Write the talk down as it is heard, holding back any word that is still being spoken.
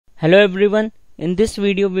Hello everyone, in this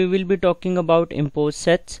video we will be talking about import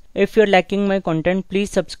sets. If you're liking my content,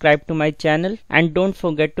 please subscribe to my channel and don't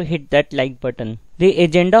forget to hit that like button. The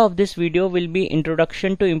agenda of this video will be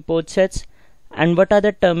introduction to import sets and what are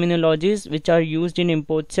the terminologies which are used in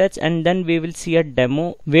import sets, and then we will see a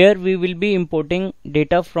demo where we will be importing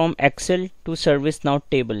data from Excel to ServiceNow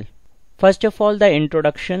table. First of all, the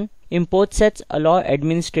introduction. Import sets allow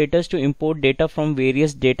administrators to import data from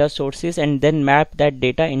various data sources and then map that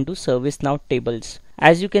data into ServiceNow tables.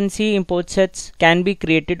 As you can see, import sets can be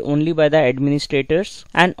created only by the administrators,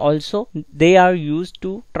 and also they are used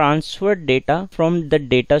to transfer data from the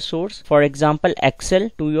data source, for example Excel,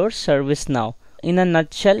 to your ServiceNow. In a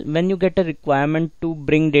nutshell, when you get a requirement to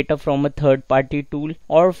bring data from a third-party tool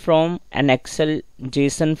or from an Excel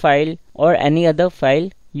JSON file or any other file,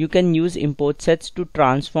 you can use import sets to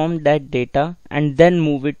transform that data and then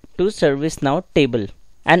move it to ServiceNow table.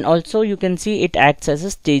 And also you can see it acts as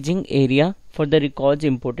a staging area for the records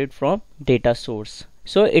imported from data source.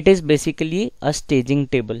 So it is basically a staging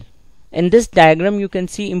table. In this diagram you can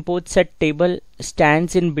see import set table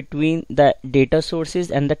stands in between the data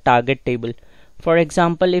sources and the target table. For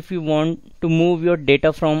example, if you want to move your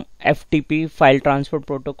data from FTP file transfer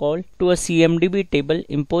protocol to a CMDB table,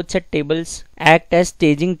 import set tables act as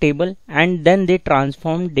staging table and then they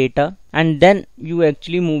transform data and then you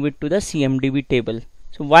actually move it to the CMDB table.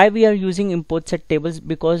 So why we are using import set tables?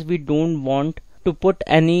 Because we don't want to put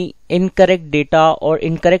any incorrect data or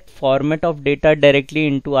incorrect format of data directly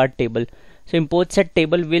into our table. So import set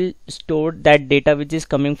table will store that data which is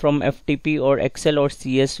coming from FTP or Excel or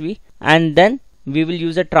CSV, and then we will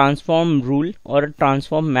use a transform rule or a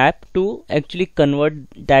transform map to actually convert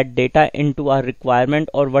that data into our requirement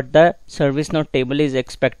or what the ServiceNow table is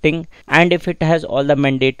expecting, and if it has all the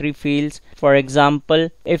mandatory fields. For example,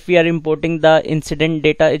 if we are importing the incident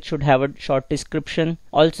data, it should have a short description.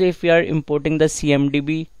 Also, if we are importing the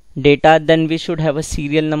CMDB data, then we should have a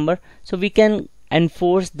serial number. So we can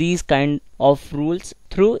enforce these kind of rules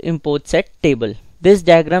through import set table. This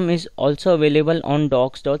diagram is also available on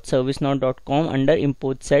docs.servicenow.com under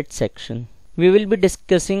import set section. We will be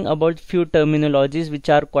discussing about few terminologies which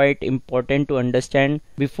are quite important to understand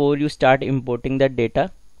before you start importing the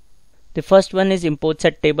data. The first one is import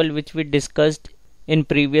set table, which we discussed in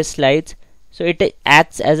previous slides. So it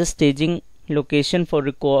acts as a staging location for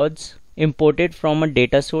records imported from a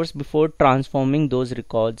data source before transforming those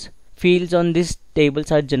records. Fields on these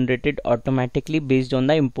tables are generated automatically based on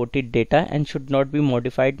the imported data and should not be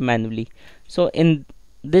modified manually. So in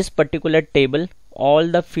this particular table, all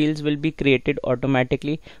the fields will be created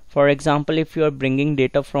automatically. For example, if you are bringing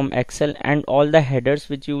data from Excel, and all the headers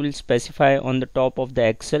which you will specify on the top of the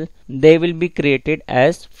Excel, they will be created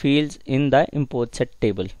as fields in the import set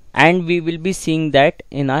table, and we will be seeing that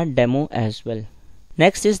in our demo as well.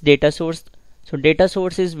 Next is data source. So data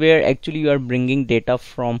source is where actually you are bringing data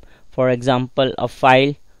from, for example a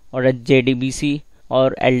file or a JDBC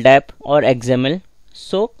or LDAP or XML.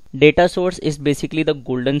 So data source is basically the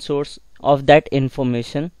golden source of that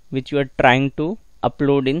information which you are trying to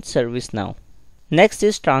upload in ServiceNow. Next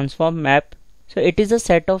is transform map. So it is a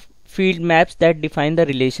set of field maps that define the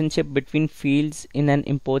relationship between fields in an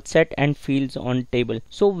import set and fields on table.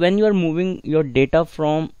 So when you are moving your data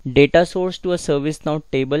from data source to a ServiceNow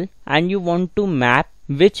table and you want to map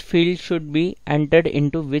which field should be entered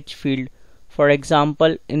into which field, for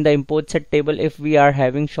example in the import set table, if we are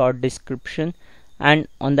having short description, and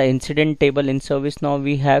on the incident table in ServiceNow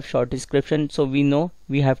we have short description, so we know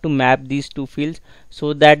we have to map these two fields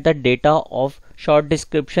so that the data of short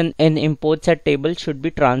description in import set table should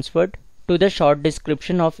be transferred to the short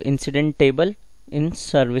description of incident table in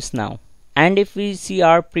ServiceNow. And if we see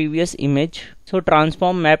our previous image, so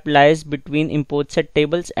transform map lies between import set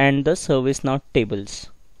tables and the ServiceNow tables.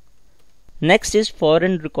 Next is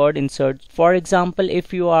foreign record insert. For example,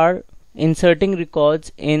 if you are inserting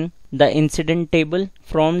records in the incident table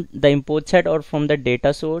from the import set or from the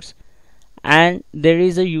data source, and there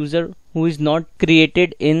is a user who is not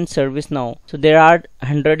created in ServiceNow. So there are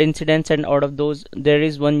 100 incidents, and out of those there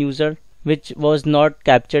is one user which was not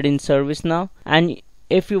captured in ServiceNow, and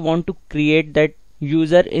if you want to create that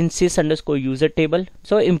user in sys_user table,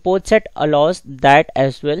 so import set allows that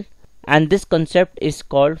as well. And this concept is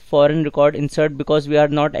called foreign record insert because we are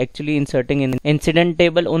not actually inserting in incident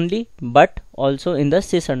table only, but also in the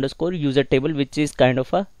sys_user table, which is kind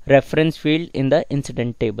of a reference field in the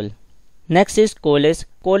incident table. Next is Coalesce.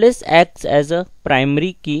 Coalesce acts as a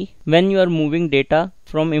primary key when you are moving data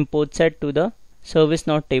from import set to the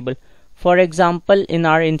ServiceNow table. For example, in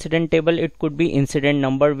our incident table it could be incident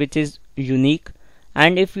number, which is unique,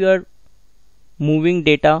 and if you are moving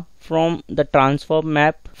data from the transform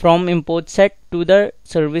map from import set to the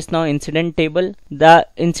ServiceNow incident table, the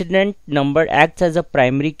incident number acts as a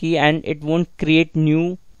primary key and it won't create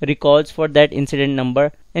new records for that incident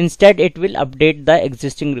number. Instead, it will update the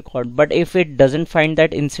existing record, but if it doesn't find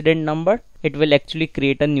that incident number, it will actually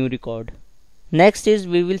create a new record. Next is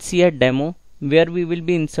we will see a demo where we will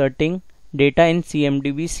be inserting data in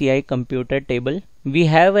CMDB CI computer table. We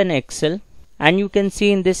have an Excel, and you can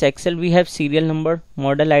see in this Excel we have serial number,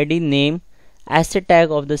 model ID, name, asset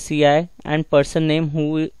tag of the CI, and person name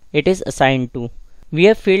who it is assigned to. We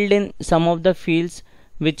have filled in some of the fields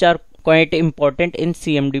which are quite important in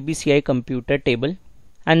CMDB CI computer table.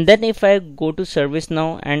 And then if I go to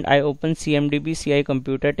ServiceNow and I open CMDB CI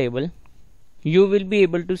computer table, you will be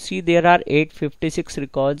able to see there are 856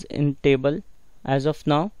 records in table as of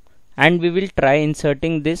now, and we will try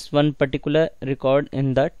inserting this one particular record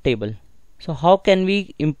in the table. So how can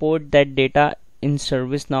we import that data in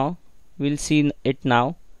ServiceNow? We'll see it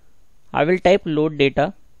now. I will type load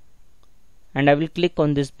data and I will click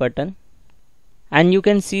on this button, and you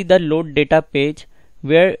can see the load data page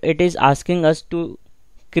where it is asking us to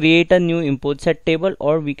create a new import set table,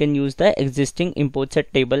 or we can use the existing import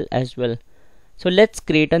set table as well. So let's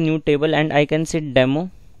create a new table, and I can say demo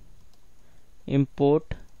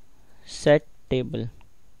import set table.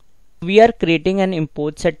 We are creating an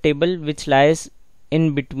import set table which lies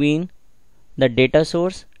in between the data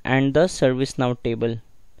source and the ServiceNow table,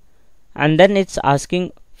 and then it's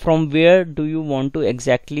asking from where do you want to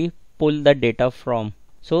exactly pull the data from.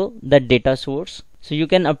 So the data source, so you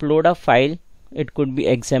can upload a file, it could be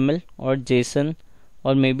XML or JSON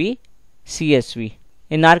or maybe CSV.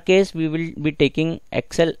 In our case we will be taking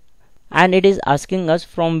Excel, and it is asking us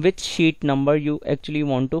from which sheet number you actually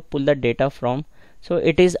want to pull the data from. So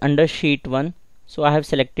it is under sheet 1, so I have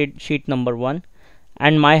selected sheet number 1,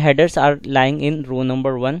 and my headers are lying in row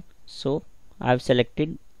number 1, so I have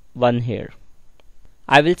selected 1 here.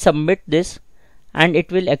 I will submit this and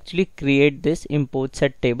it will actually create this import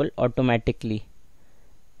set table automatically.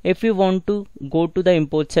 If you want to go to the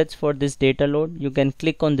import sets for this data load, you can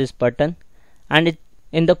click on this button, and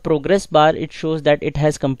in the progress bar it shows that it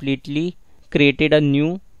has completely created a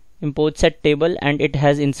new import set table, and it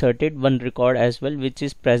has inserted one record as well which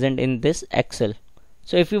is present in this Excel.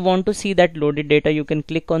 So if you want to see that loaded data, you can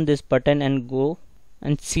click on this button and go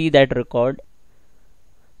and see that record.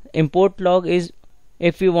 Import log is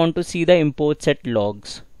if you want to see the import set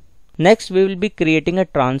logs. Next we will be creating a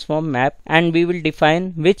transform map, and we will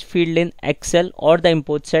define which field in Excel or the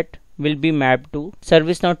import set will be mapped to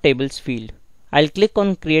ServiceNow tables field. I'll click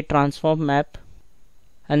on create transform map,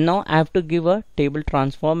 and now I have to give a table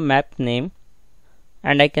transform map name,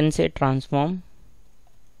 and I can say transform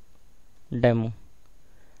demo,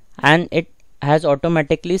 and it has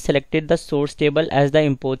automatically selected the source table as the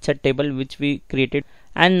import set table which we created.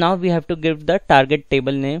 And now we have to give the target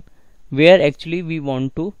table name where actually we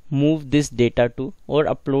want to move this data to or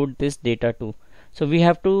upload this data to. So we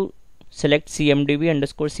have to select CMDB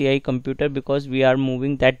underscore CI computer because we are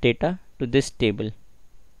moving that data to this table.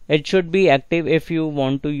 It should be active if you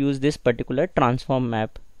want to use this particular transform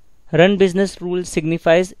map. Run business rules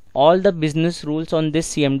signifies all the business rules on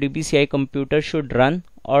this CMDB CI computer should run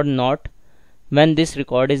or not when this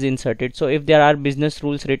record is inserted. So if there are business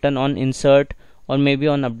rules written on insert or maybe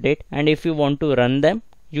on update, and if you want to run them,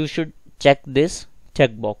 you should check this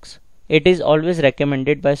checkbox. It is always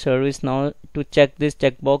recommended by ServiceNow to check this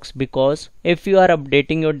checkbox, because if you are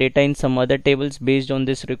updating your data in some other tables based on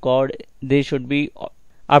this record, they should be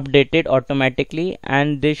updated automatically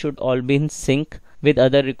and they should all be in sync with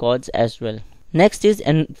other records as well. Next is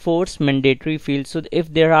enforce mandatory fields. So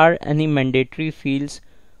if there are any mandatory fields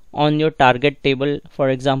on your target table, for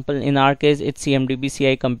example in our case it's CMDB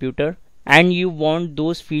CI computer, and you want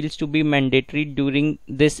those fields to be mandatory during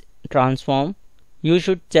this transform, you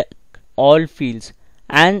should check all fields.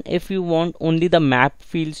 And if you want only the map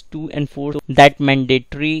fields to enforce that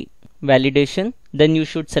mandatory validation, then you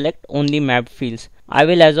should select only mapped fields. I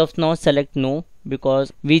will as of now select no,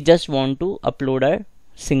 because we just want to upload a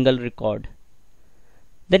single record.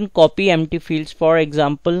 Then copy empty fields. For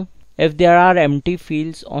example, if there are empty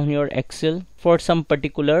fields on your Excel for some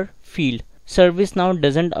particular field, ServiceNow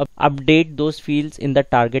doesn't update those fields in the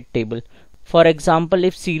target table. For example,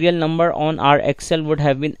 if serial number on our Excel would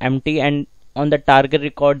have been empty and on the target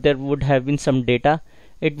record there would have been some data,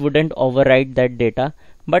 it wouldn't override that data.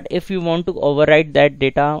 But if you want to override that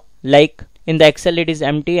data, like in the Excel it is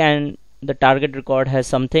empty and the target record has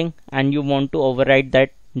something, and you want to override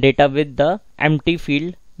that data with the empty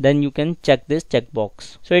field, then you can check this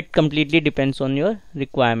checkbox. So it completely depends on your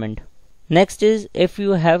requirement. Next is if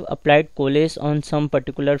you have applied Coalesce on some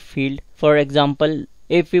particular field. For example,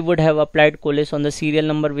 if we would have applied Coalesce on the serial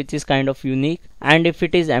number, which is kind of unique, and if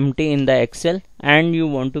it is empty in the Excel and you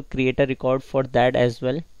want to create a record for that as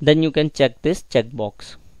well, then you can check this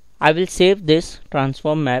checkbox. I will save this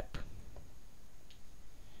transform map,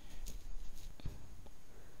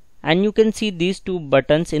 and you can see these two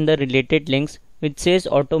buttons in the related links which says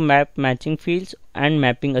auto map matching fields and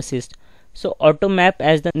mapping assist. So auto map,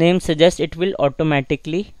 as the name suggests, it will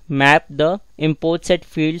automatically map the import set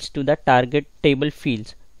fields to the target table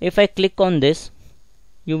fields. If I click on this,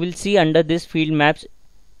 you will see under this field maps,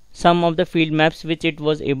 some of the field maps which it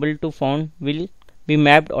was able to found will be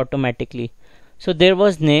mapped automatically. So there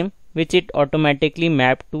was name, which it automatically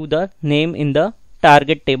mapped to the name in the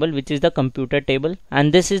target table, which is the computer table,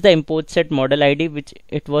 and this is the import set model ID which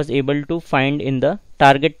it was able to find in the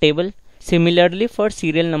target table. Similarly for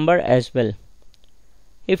serial number as well.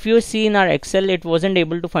 If you see in our Excel, it wasn't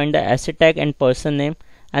able to find the asset tag and person name,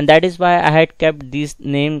 and that is why I had kept these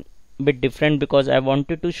name bit different, because I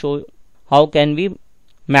wanted to show how can we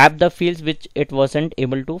map the fields which it wasn't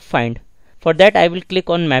able to find. For that I will click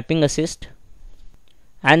on mapping assist,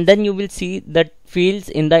 and then you will see the fields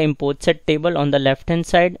in the import set table on the left hand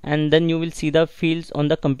side, and then you will see the fields on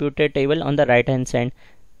the computer table on the right hand side,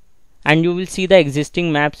 and you will see the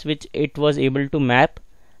existing maps which it was able to map.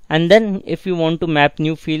 And then if you want to map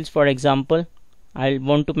new fields, for example, I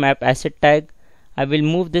want to map asset tag, I will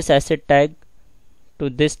move this asset tag to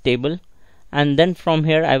this table, and then from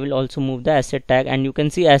here I will also move the asset tag, and you can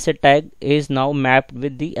see asset tag is now mapped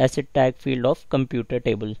with the asset tag field of computer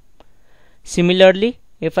table. Similarly,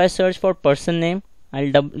 if I search for person name,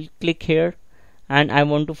 I'll double click here and I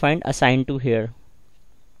want to find assigned to here,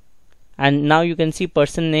 and now you can see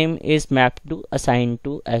person name is mapped to assigned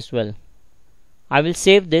to as well. I will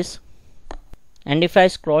save this, and if I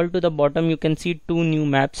scroll to the bottom, you can see two new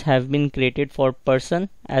maps have been created for person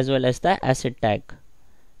as well as the asset tag.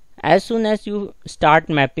 As soon as you start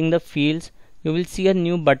mapping the fields, you will see a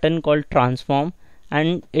new button called transform,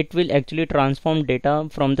 and it will actually transform data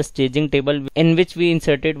from the staging table in which we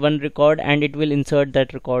inserted one record, and it will insert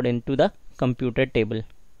that record into the computer table.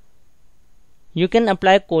 You can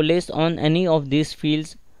apply Coalesce on any of these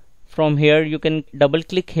fields. From here you can double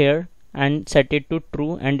click here and set it to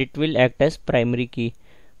true, and it will act as primary key.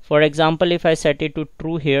 For example, if I set it to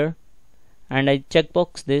true here and I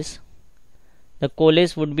checkbox this, the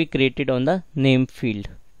Coalesce would be created on the name field.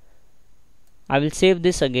 I will save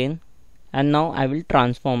this again, and now I will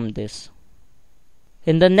transform this.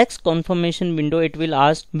 In the next confirmation window, it will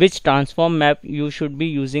ask which transform map you should be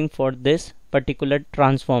using for this particular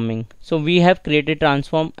transforming. So we have created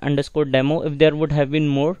transform underscore demo. If there would have been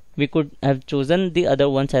more, we could have chosen the other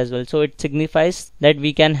ones as well. So it signifies that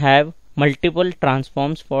we can have multiple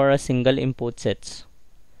transforms for a single import sets.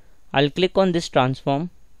 I'll click on this transform,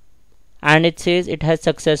 and it says it has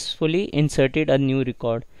successfully inserted a new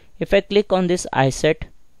record. If I click on this I set,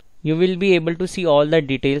 you will be able to see all the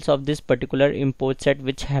details of this particular import set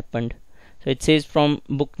which happened. So it says from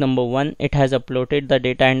book number 1, it has uploaded the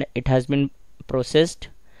data and it has been processed,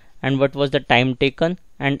 and what was the time taken,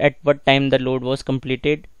 and at what time the load was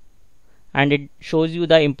completed, and it shows you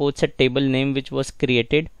the import set table name which was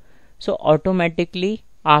created. So automatically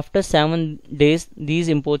after 7 days these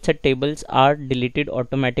import set tables are deleted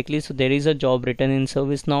automatically. So there is a job written in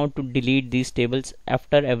ServiceNow to delete these tables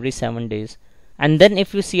after every 7 days. And then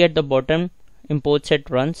if you see at the bottom, import set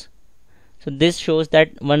runs. So this shows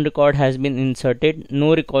that one record has been inserted,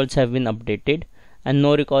 no records have been updated, and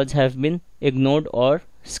no records have been ignored or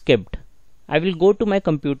skipped. I will go to my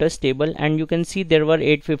computers table, and you can see there were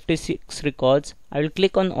 856 records. I will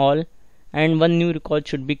click on all, and one new record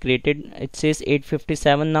should be created. It says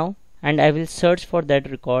 857 now, and I will search for that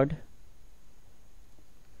record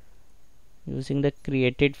using the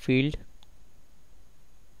created field,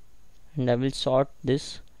 and I will sort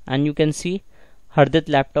this, and you can see Hardit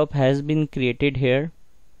laptop has been created here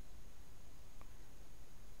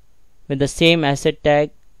with the same asset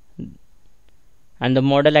tag, and the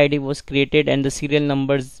model ID was created and the serial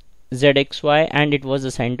numbers ZXY, and it was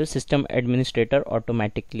assigned to system administrator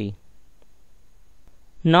automatically.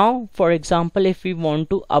 Now for example, if we want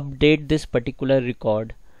to update this particular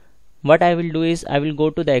record, what I will do is I will go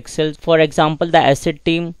to the Excel. For example, the asset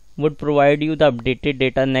team would provide you the updated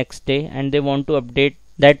data next day, and they want to update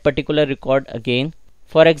that particular record again.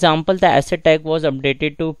 For example, the asset tag was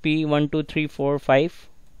updated to P12345,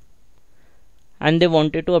 and they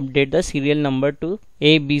wanted to update the serial number to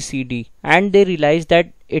ABCD, and they realized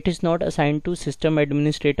that it is not assigned to system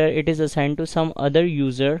administrator, it is assigned to some other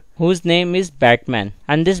user whose name is Batman,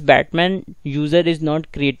 and this Batman user is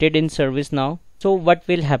not created in ServiceNow. So what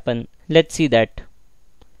will happen? Let's see that.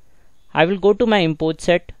 I will go to my import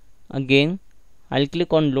set again. I'll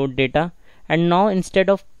click on load data, and now instead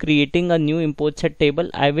of creating a new import set table,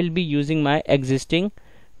 I will be using my existing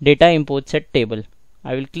data import set table.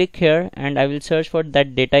 I will click here and I will search for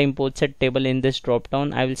that data import set table in this drop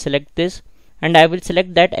down. I will select this and I will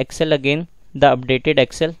select that Excel again, the updated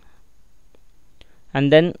Excel,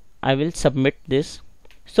 and then I will submit this.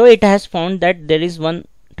 So it has found that there is one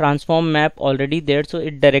transform map already there, so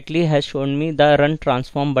it directly has shown me the run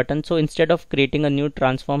transform button. So instead of creating a new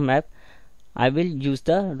transform map, I will use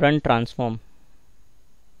the run transform,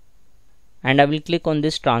 and I will click on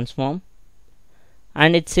this transform,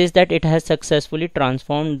 and it says that it has successfully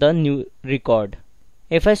transformed the new record.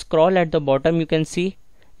 If I scroll at the bottom, you can see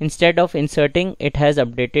instead of inserting, it has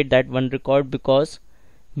updated that one record because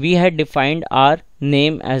we had defined our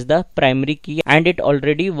name as the primary key and it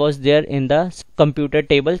already was there in the computer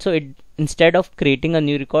table. So it, instead of creating a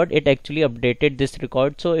new record, it actually updated this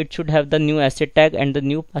record. So it should have the new asset tag and the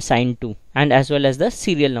new assigned to, and as well as the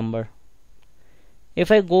serial number. If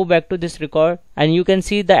I go back to this record, and you can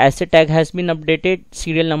see the asset tag has been updated,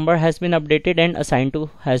 serial number has been updated, and assigned to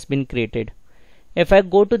has been created. If I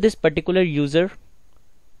go to this particular user,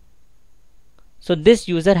 so this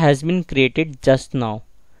user has been created just now.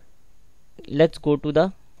 Let's go to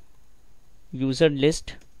the user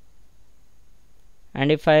list, and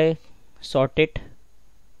if I sort it,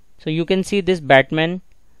 so you can see this Batman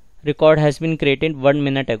record has been created 1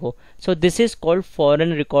 minute ago. So this is called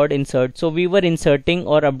foreign record insert. So we were inserting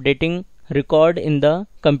or updating record in the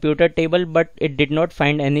computer table, but it did not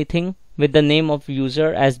find anything with the name of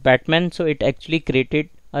user as Batman, so it actually created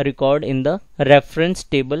a record in the reference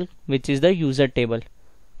table, which is the user table.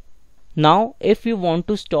 Now if you want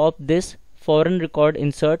to stop this foreign record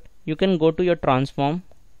insert, you can go to your transform.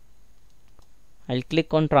 I'll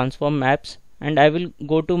click on transform maps, and I will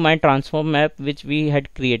go to my transform map which we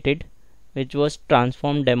had created, which was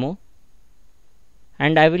transform demo,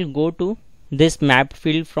 and I will go to this map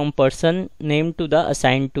field from person name to the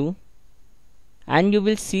assigned to, and you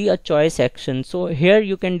will see a choice action. So here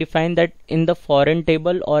you can define that in the foreign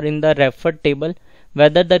table or in the referred table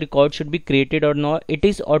whether the record should be created or not. It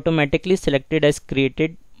is automatically selected as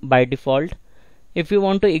created by default. If you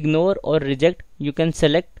want to ignore or reject, you can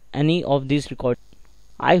select any of these records.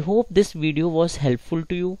 I hope this video was helpful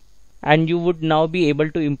to you, and you would now be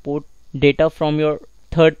able to import data from your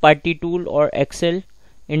third-party tool or Excel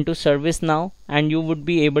into ServiceNow, and you would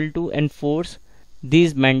be able to enforce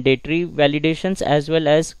these mandatory validations as well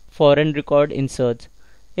as foreign record inserts.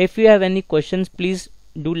 If you have any questions, please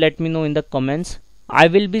do let me know in the comments. I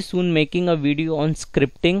will be soon making a video on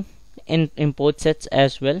scripting in import sets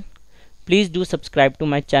as well. Please do subscribe to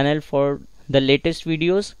my channel for the latest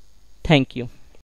videos. Thank you.